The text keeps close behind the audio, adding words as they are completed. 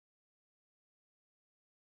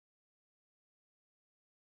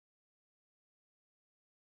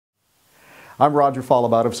I'm Roger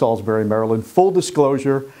Follebout of Salisbury, Maryland. Full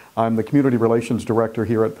disclosure, I'm the Community Relations Director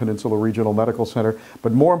here at Peninsula Regional Medical Center,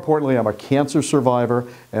 but more importantly, I'm a cancer survivor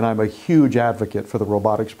and I'm a huge advocate for the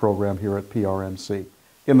robotics program here at PRMC.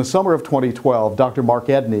 In the summer of 2012, Dr. Mark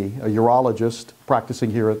Edney, a urologist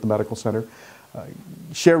practicing here at the medical center,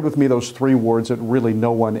 shared with me those three words that really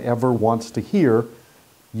no one ever wants to hear: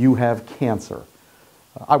 you have cancer.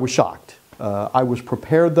 I was shocked. I was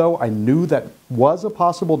prepared, though. I knew that was a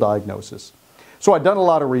possible diagnosis. So I'd done a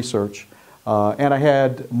lot of research, and I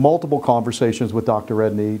had multiple conversations with Dr.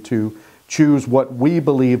 Edney to choose what we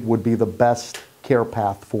believed would be the best care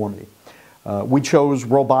path for me. We chose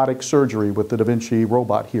robotic surgery with the Da Vinci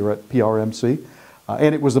robot here at PRMC,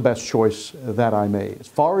 and it was the best choice that I made. As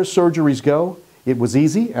far as surgeries go, it was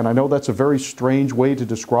easy, and I know that's a very strange way to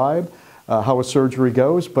describe how a surgery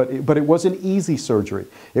goes, but it was an easy surgery.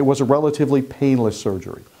 It was a relatively painless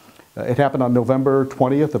surgery. It happened on November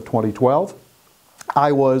 20th of 2012.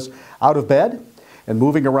 I was out of bed and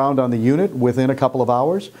moving around on the unit within a couple of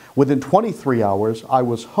hours. Within 23 hours, I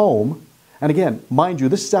was home. And again, mind you,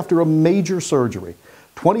 this is after a major surgery.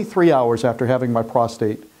 23 hours after having my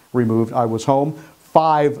prostate removed, I was home.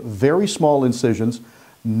 5 very small incisions,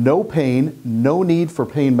 no pain, no need for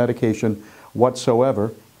pain medication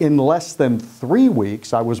whatsoever. In less than 3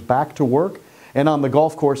 weeks, I was back to work and on the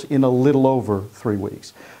golf course in a little over 3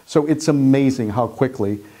 weeks. So it's amazing how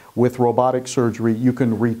quickly, with robotic surgery, you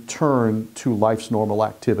can return to life's normal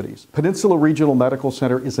activities. Peninsula Regional Medical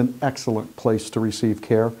Center is an excellent place to receive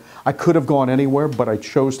care. I could have gone anywhere, but I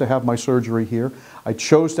chose to have my surgery here. I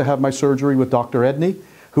chose to have my surgery with Dr. Edney,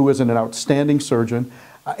 who is an outstanding surgeon.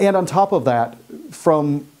 And on top of that,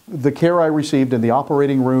 from the care I received in the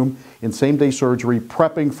operating room, in same-day surgery,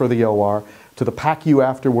 prepping for the OR, to the PACU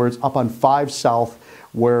afterwards, up on 5 South,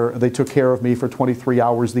 where they took care of me for 23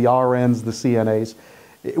 hours, the RNs, the CNAs.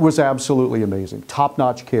 It was absolutely amazing.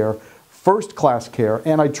 Top-notch care, first-class care,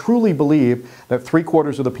 and I truly believe that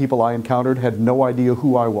 3/4 of the people I encountered had no idea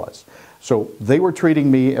who I was. So they were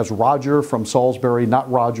treating me as Roger from Salisbury,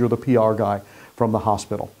 not Roger, the PR guy from the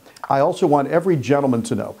hospital. I also want every gentleman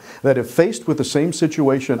to know that if faced with the same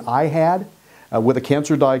situation I had, with a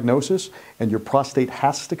cancer diagnosis, and your prostate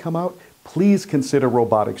has to come out, please consider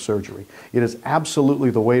robotic surgery. It is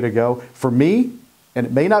absolutely the way to go. For me, and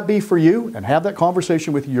it may not be for you, and have that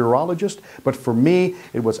conversation with your urologist, but for me,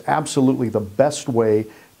 it was absolutely the best way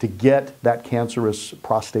to get that cancerous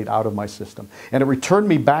prostate out of my system. And it returned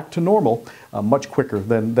me back to normal much quicker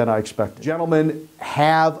than I expected. Gentlemen,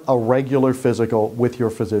 have a regular physical with your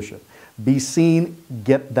physician. Be seen,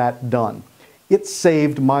 get that done. It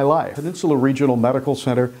saved my life. Peninsula Regional Medical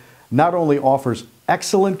Center not only offers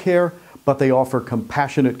excellent care, but they offer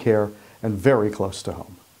compassionate care and very close to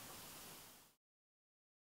home.